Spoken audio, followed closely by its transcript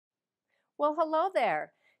Well, hello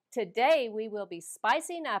there. Today we will be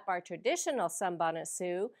spicing up our traditional Sun Bonnet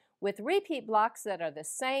Sue with repeat blocks that are the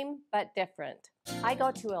same but different. I go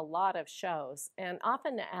to a lot of shows, and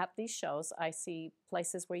often at these shows I see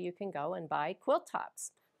places where you can go and buy quilt tops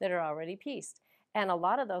that are already pieced. And a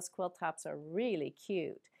lot of those quilt tops are really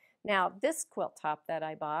cute. Now, this quilt top that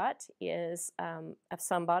I bought is a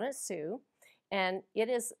Sun Bonnet Sue, and it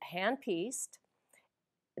is hand-pieced,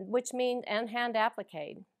 which means and hand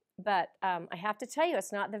appliqued. But I have to tell you,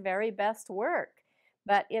 it's not the very best work,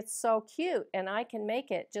 but it's so cute, and I can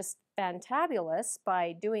make it just fantabulous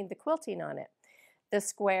by doing the quilting on it. The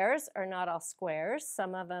squares are not all squares.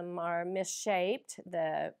 Some of them are misshaped.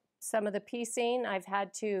 Some of the piecing I've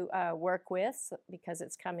had to work with because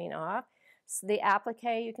it's coming off. So the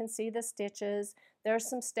applique, you can see the stitches. There's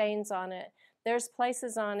some stains on it. There's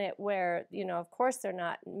places on it where, of course they're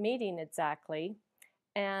not meeting exactly.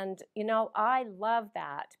 And, I love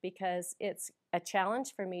that because it's a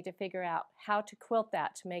challenge for me to figure out how to quilt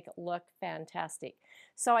that to make it look fantastic.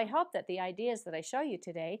 So I hope that the ideas that I show you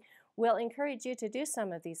today will encourage you to do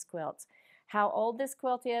some of these quilts. How old this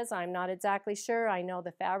quilt is, I'm not exactly sure. I know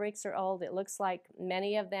the fabrics are old. It looks like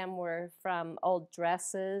many of them were from old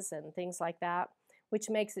dresses and things like that, which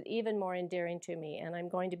makes it even more endearing to me. And I'm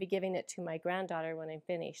going to be giving it to my granddaughter when I'm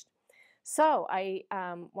finished. So I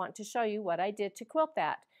want to show you what I did to quilt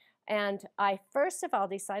that. And I first of all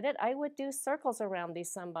decided I would do circles around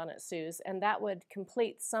these Sun Bonnet Sues, and that would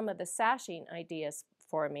complete some of the sashing ideas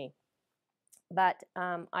for me. But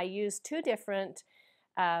I used two different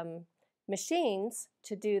machines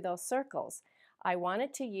to do those circles. I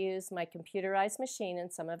wanted to use my computerized machine,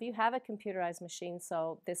 and some of you have a computerized machine,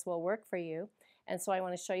 so this will work for you. And so I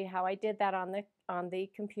want to show you how I did that on the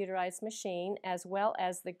computerized machine, as well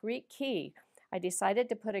as the Greek key. I decided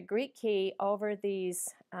to put a Greek key over these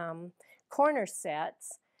corner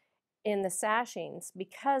sets in the sashings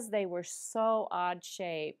because they were so odd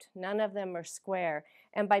shaped. None of them are square.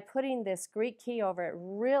 And by putting this Greek key over it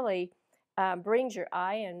really brings your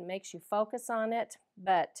eye and makes you focus on it,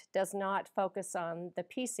 but does not focus on the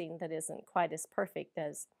piecing that isn't quite as perfect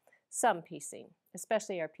as some piecing,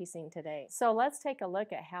 especially our piecing today. So let's take a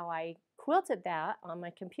look at how I quilted that on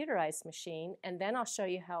my computerized machine, and then I'll show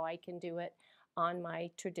you how I can do it on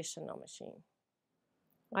my traditional machine.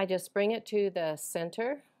 I just bring it to the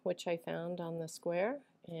center, which I found on the square,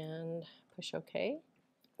 and push OK.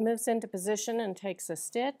 Moves into position and takes a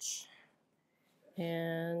stitch,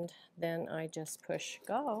 and then I just push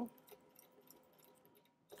go.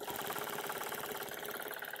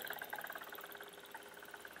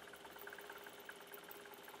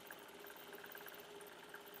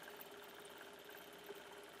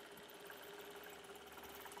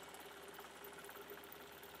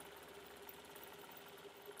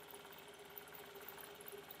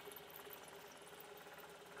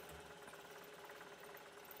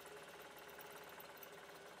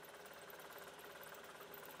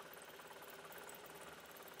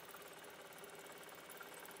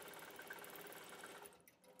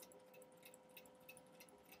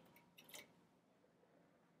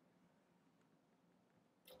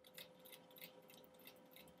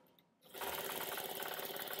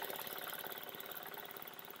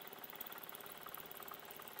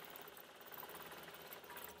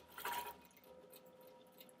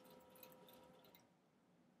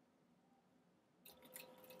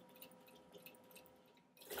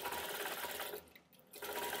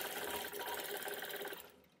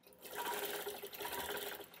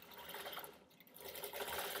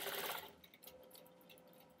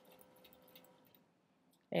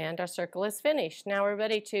 And our circle is finished. Now we're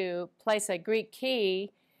ready to place a Greek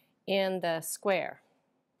key in the square.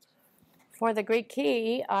 For the Greek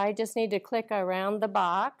key, I just need to click around the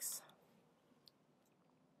box.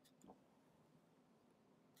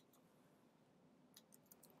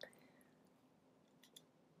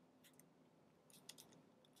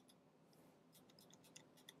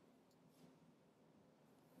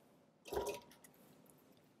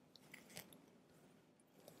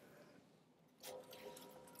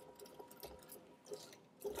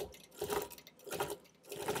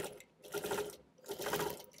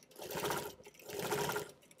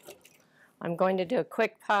 I'm going to do a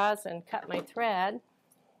quick pause and cut my thread.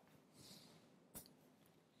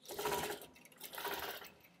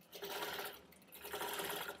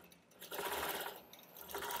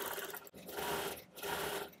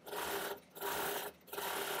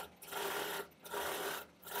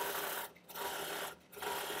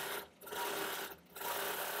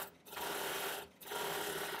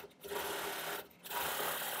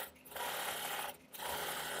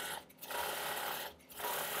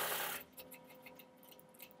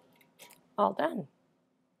 all done.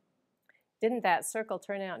 Didn't that circle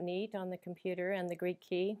turn out neat on the computer and the Greek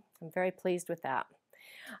key? I'm very pleased with that.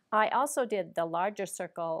 I also did the larger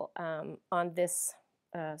circle on this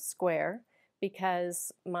square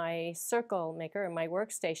because my circle maker or my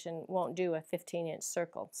workstation won't do a 15-inch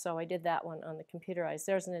circle. So I did that one on the computerized.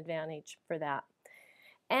 There's an advantage for that.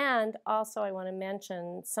 And also I want to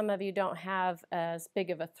mention some of you don't have as big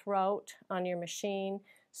of a throat on your machine,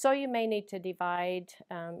 so you may need to divide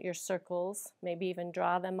your circles, maybe even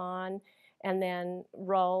draw them on, and then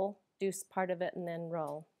roll, do part of it and then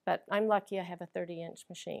roll. But I'm lucky I have a 30-inch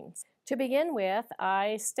machine. To begin with,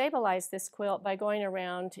 I stabilized this quilt by going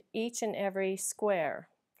around each and every square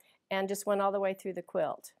and just went all the way through the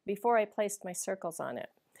quilt before I placed my circles on it.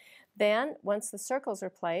 Then, once the circles are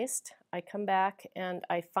placed, I come back and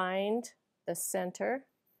I find the center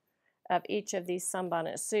of each of these Sun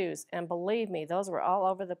Bonnet Sues. And believe me, those were all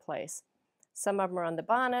over the place. Some of them are on the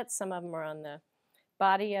bonnet, some of them are on the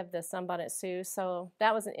body of the Sun Bonnet Sue, so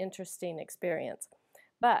that was an interesting experience.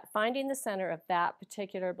 But finding the center of that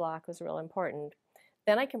particular block was real important.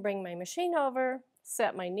 Then I can bring my machine over,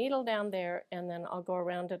 set my needle down there, and then I'll go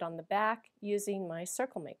around it on the back using my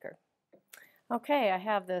circle maker. Okay, I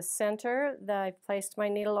have the center that I've placed my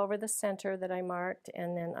needle over the center that I marked,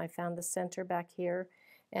 and then I found the center back here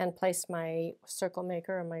and placed my circle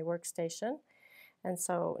maker on my workstation. And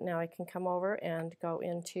so now I can come over and go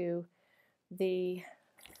into the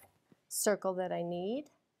circle that I need.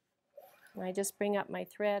 And I just bring up my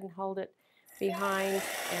thread and hold it behind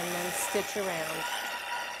and then stitch around.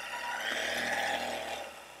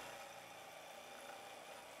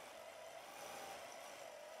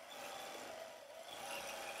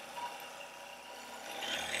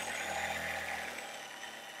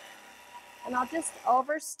 And I'll just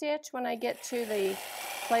overstitch when I get to the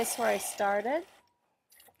place where I started.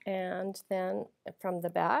 And then from the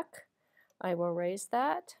back, I will raise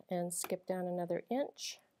that and skip down another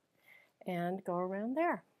inch and go around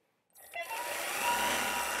there.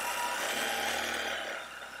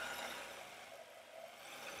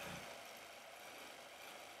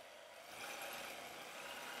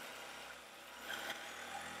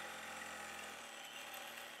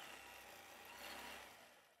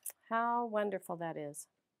 How wonderful that is.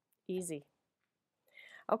 Easy.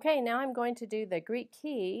 Okay, now I'm going to do the Greek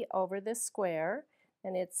key over this square,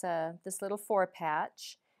 and it's this little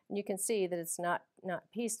 4-patch. And you can see that it's not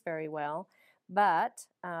pieced very well, but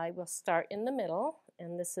I will start in the middle,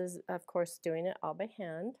 and this is, of course, doing it all by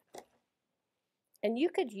hand. And you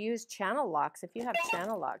could use channel locks if you have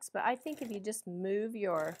channel locks, but I think if you just move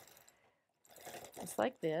your, just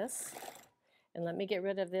like this, and let me get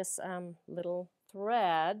rid of this little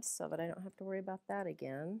thread so that I don't have to worry about that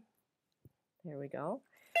again. There we go.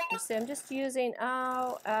 You see, I'm just using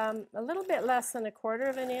a little bit less than 1/4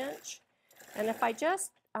 of an inch. And if I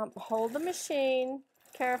just hold the machine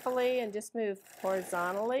carefully and just move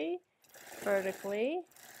horizontally, vertically,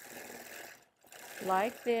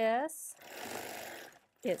 like this,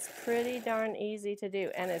 it's pretty darn easy to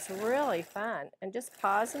do. And it's really fun. And just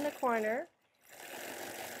pause in the corner.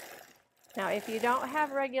 Now, if you don't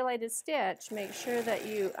have regulated stitch, make sure that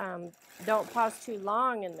you don't pause too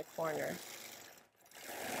long in the corner.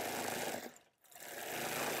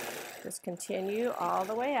 Just continue all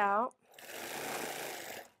the way out.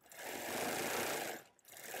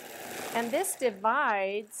 And this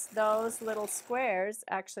divides those little squares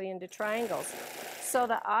actually into triangles. So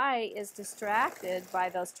the eye is distracted by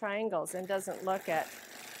those triangles and doesn't look at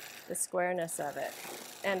the squareness of it.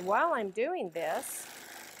 And while I'm doing this,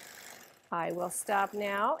 I will stop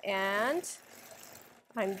now, and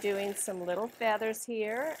I'm doing some little feathers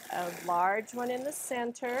here, a large one in the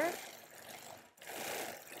center.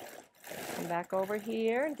 Come back over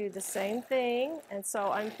here and do the same thing. And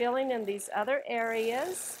so I'm filling in these other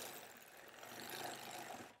areas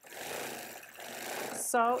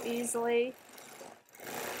so easily.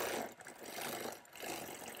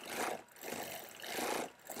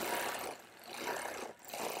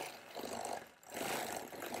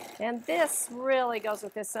 And this really goes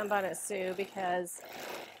with this Sun Bonnet Sue because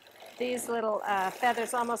these little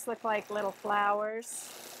feathers almost look like little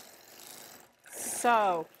flowers.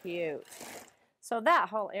 So cute. So that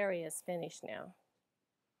whole area is finished now.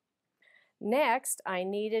 Next, I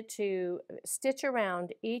needed to stitch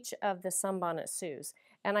around each of the Sun Bonnet Sues.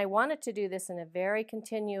 And I wanted to do this in a very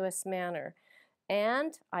continuous manner.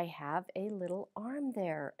 And I have a little arm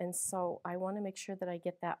there. And so I want to make sure that I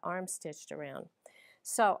get that arm stitched around.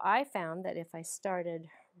 So I found that if I started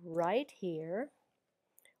right here,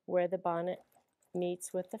 where the bonnet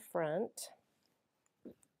meets with the front,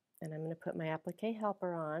 and I'm going to put my applique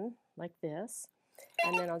helper on like this,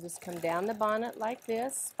 And then I'll just come down the bonnet like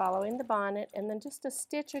this, following the bonnet, and then just a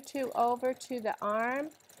stitch or two over to the arm,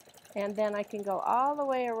 and then I can go all the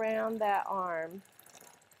way around that arm.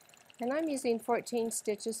 And I'm using 14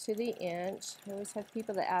 stitches to the inch. I always have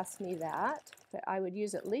people that ask me that, but I would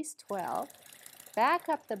use at least 12. Back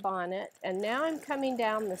up the bonnet, and now I'm coming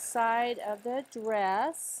down the side of the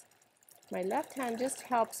dress. My left hand just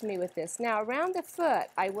helps me with this. Now around the foot,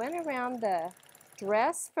 I went around the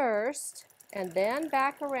dress first, and then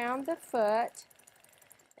back around the foot,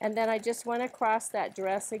 and then I just went across that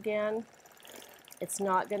dress again. It's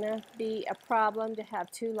not going to be a problem to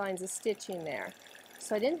have 2 lines of stitching there.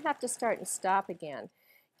 So I didn't have to start and stop again.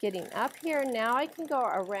 Getting up here, now I can go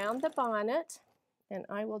around the bonnet, and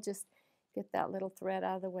I will just get that little thread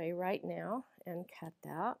out of the way right now and cut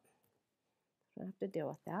that. I don't have to deal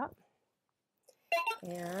with that.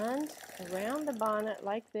 And around the bonnet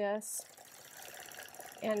like this.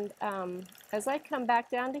 And as I come back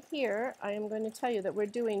down to here, I am going to tell you that we're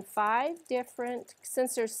doing 5 different,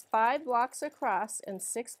 since there's 5 blocks across and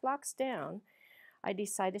 6 blocks down, I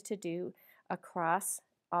decided to do across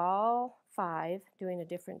all 5, doing a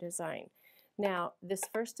different design. Now, this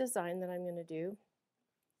first design that I'm going to do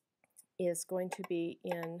is going to be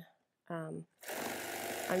in,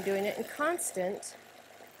 I'm doing it in constant,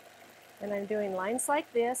 and I'm doing lines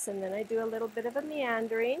like this, and then I do a little bit of a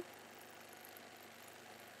meandering.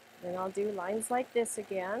 Then I'll do lines like this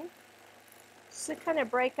again, just to kind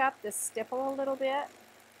of break up this stipple a little bit.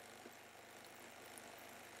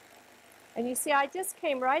 And you see, I just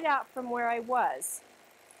came right out from where I was.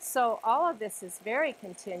 So all of this is very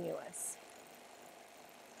continuous.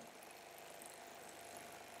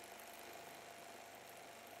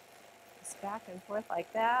 Just back and forth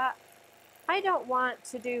like that. I don't want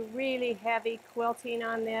to do really heavy quilting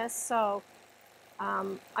on this, so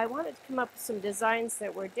I wanted to come up with some designs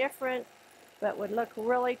that were different, but would look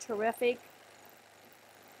really terrific.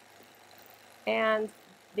 And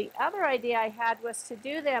the other idea I had was to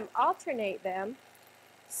do them, alternate them,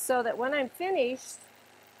 so that when I'm finished,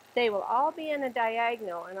 they will all be in a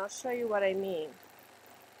diagonal, and I'll show you what I mean.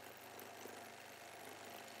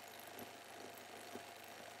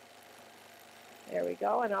 There we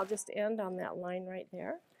go, and I'll just end on that line right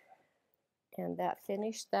there. And that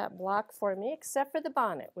finished that block for me, except for the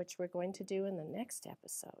bonnet, which we're going to do in the next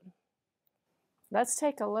episode. Let's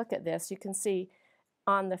take a look at this. You can see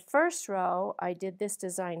on the first row, I did this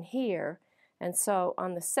design here, and so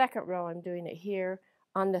on the second row, I'm doing it here.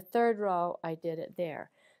 On the third row, I did it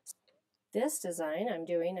there. This design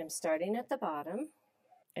I'm starting at the bottom,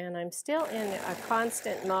 and I'm still in a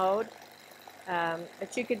constant mode,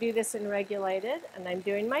 but you could do this in regulated, and I'm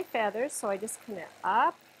doing my feathers, so I just kind of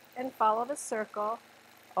up and follow the circle,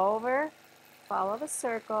 over, follow the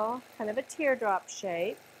circle, kind of a teardrop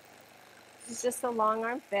shape. This is just a long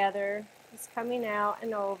arm feather. It's coming out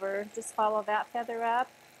and over. Just follow that feather up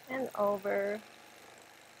and over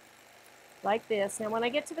like this. Now when I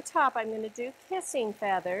get to the top, I'm going to do kissing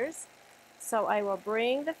feathers. So I will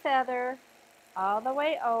bring the feather all the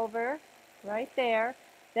way over, right there,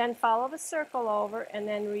 then follow the circle over, and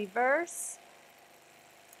then reverse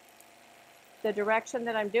the direction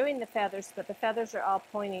that I'm doing the feathers, but the feathers are all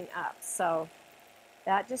pointing up. So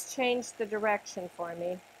that just changed the direction for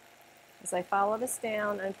me. As I follow this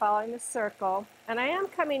down, I'm following the circle, and I am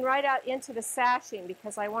coming right out into the sashing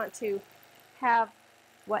because I want to have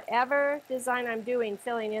whatever design I'm doing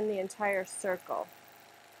filling in the entire circle.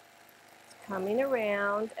 Coming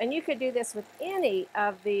around, and you could do this with any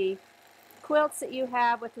of the quilts that you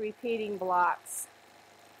have with repeating blocks.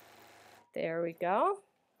 There we go.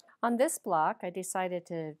 On this block, I decided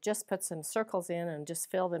to just put some circles in and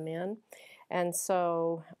just fill them in. And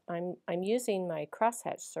so I'm using my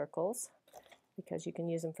crosshatch circles because you can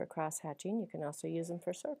use them for crosshatching. You can also use them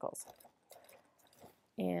for circles.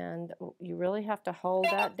 And you really have to hold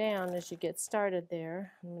that down as you get started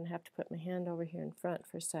there. I'm going to have to put my hand over here in front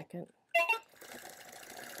for a second.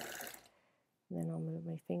 And then I'll move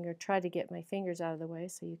my finger, try to get my fingers out of the way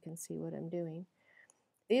so you can see what I'm doing.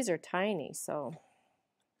 These are tiny, so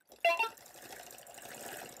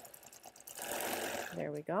there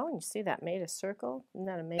we go. And you see that made a circle? Isn't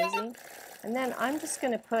that amazing? And then I'm just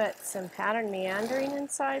going to put some pattern meandering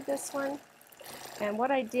inside this one. And what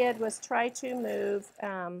I did was try to move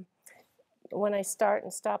when I start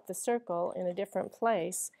and stop the circle in a different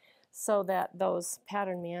place so that those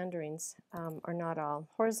pattern meanderings are not all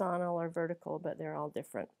horizontal or vertical, but they're all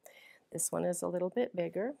different. This one is a little bit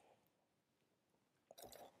bigger.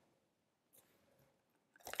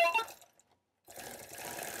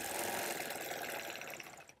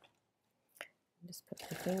 Just put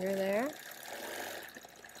the finger there.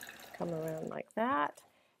 come around like that.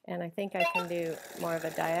 And I think I can do more of a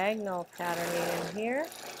diagonal patterning in here.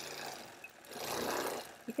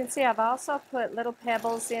 You can see I've also put little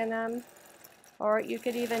pebbles in them, or you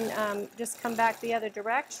could even just come back the other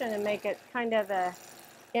direction and make it kind of a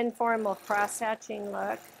informal cross-hatching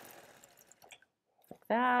look. Like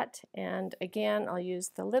that. And again, I'll use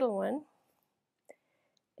the little one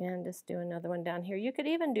and just do another one down here. You could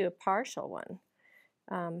even do a partial one,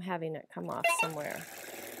 having it come off somewhere.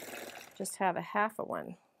 Just have a half a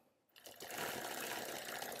one.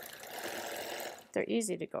 They're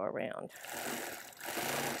easy to go around.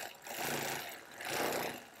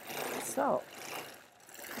 So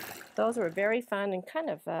those were very fun and kind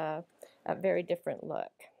of a very different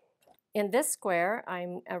look. In this square,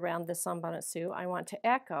 I'm around the Sun Bonnet Sue, I want to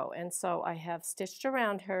echo, and so I have stitched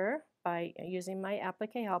around her by using my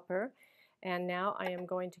applique helper, and now I am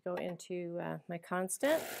going to go into my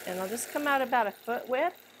constant, and I'll just come out about a foot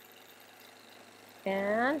width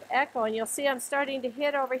and echo, and you'll see I'm starting to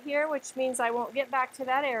hit over here, which means I won't get back to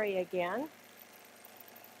that area again.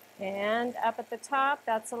 And up at the top,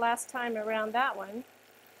 that's the last time around that one,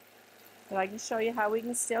 but I can show you how we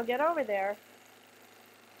can still get over there.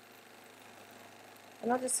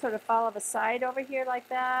 And I'll just sort of follow the side over here like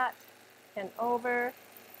that and over.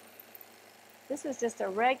 This is just a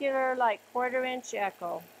regular, like, 1/4 inch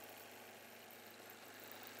echo.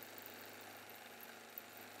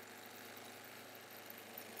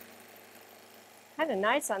 Kind of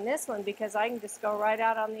nice on this one because I can just go right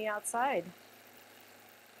out on the outside.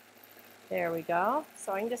 There we go.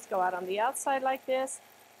 So I can just go out on the outside like this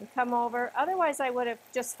and come over. Otherwise I would have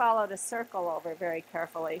just followed a circle over very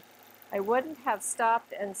carefully. I wouldn't have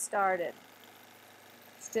stopped and started.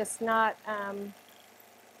 It's just not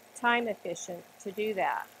time efficient to do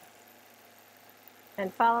that.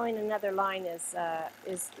 And following another line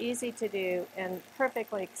is easy to do and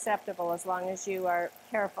perfectly acceptable as long as you are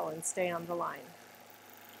careful and stay on the line.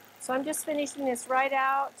 So I'm just finishing this right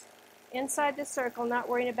out inside the circle, not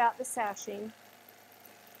worrying about the sashing.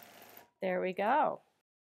 There we go.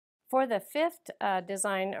 For the fifth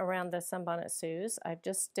design around the Sun Bonnet Sue's, I've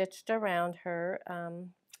just stitched around her,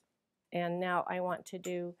 and now I want to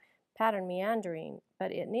do pattern meandering,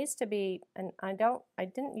 but it needs to be, and I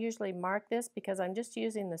didn't usually mark this because I'm just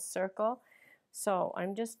using the circle, so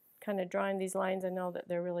I'm just kind of drawing these lines. I know that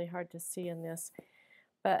they're really hard to see in this,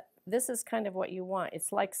 but this is kind of what you want.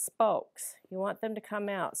 It's like spokes. You want them to come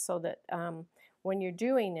out so that when you're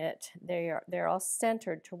doing it, they're all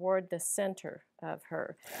centered toward the center of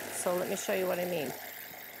her. So let me show you what I mean.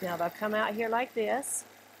 Now they'll come out here like this,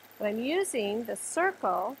 but I'm using the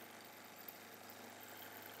circle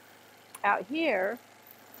out here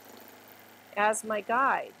as my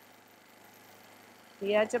guide.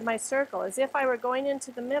 The edge of my circle, as if I were going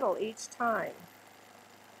into the middle each time.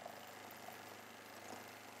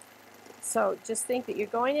 So just think that you're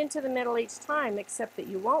going into the middle each time, except that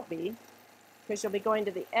you won't be, because you'll be going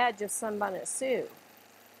to the edge of Sun Bonnet Sue.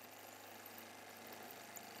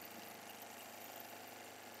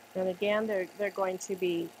 And again, they're going to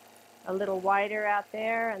be a little wider out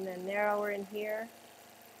there and then narrower in here,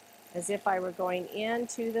 as if I were going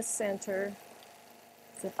into the center,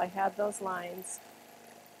 as if I had those lines.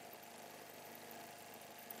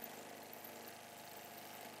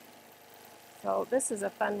 So this is a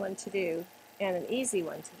fun one to do and an easy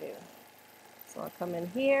one to do. So I'll come in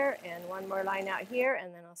here and one more line out here,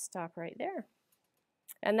 and then I'll stop right there.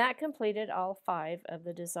 And that completed all 5 of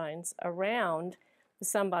the designs around the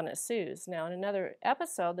Sun Bonnet Sue's. Now in another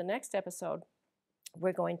episode, the next episode,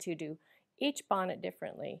 we're going to do each bonnet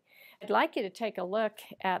differently. I'd like you to take a look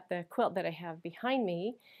at the quilt that I have behind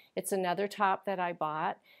me. It's another top that I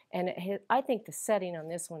bought, and I think the setting on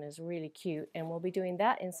this one is really cute, and we'll be doing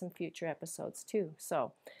that in some future episodes too.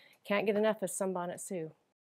 So can't get enough of Sun Bonnet Sue.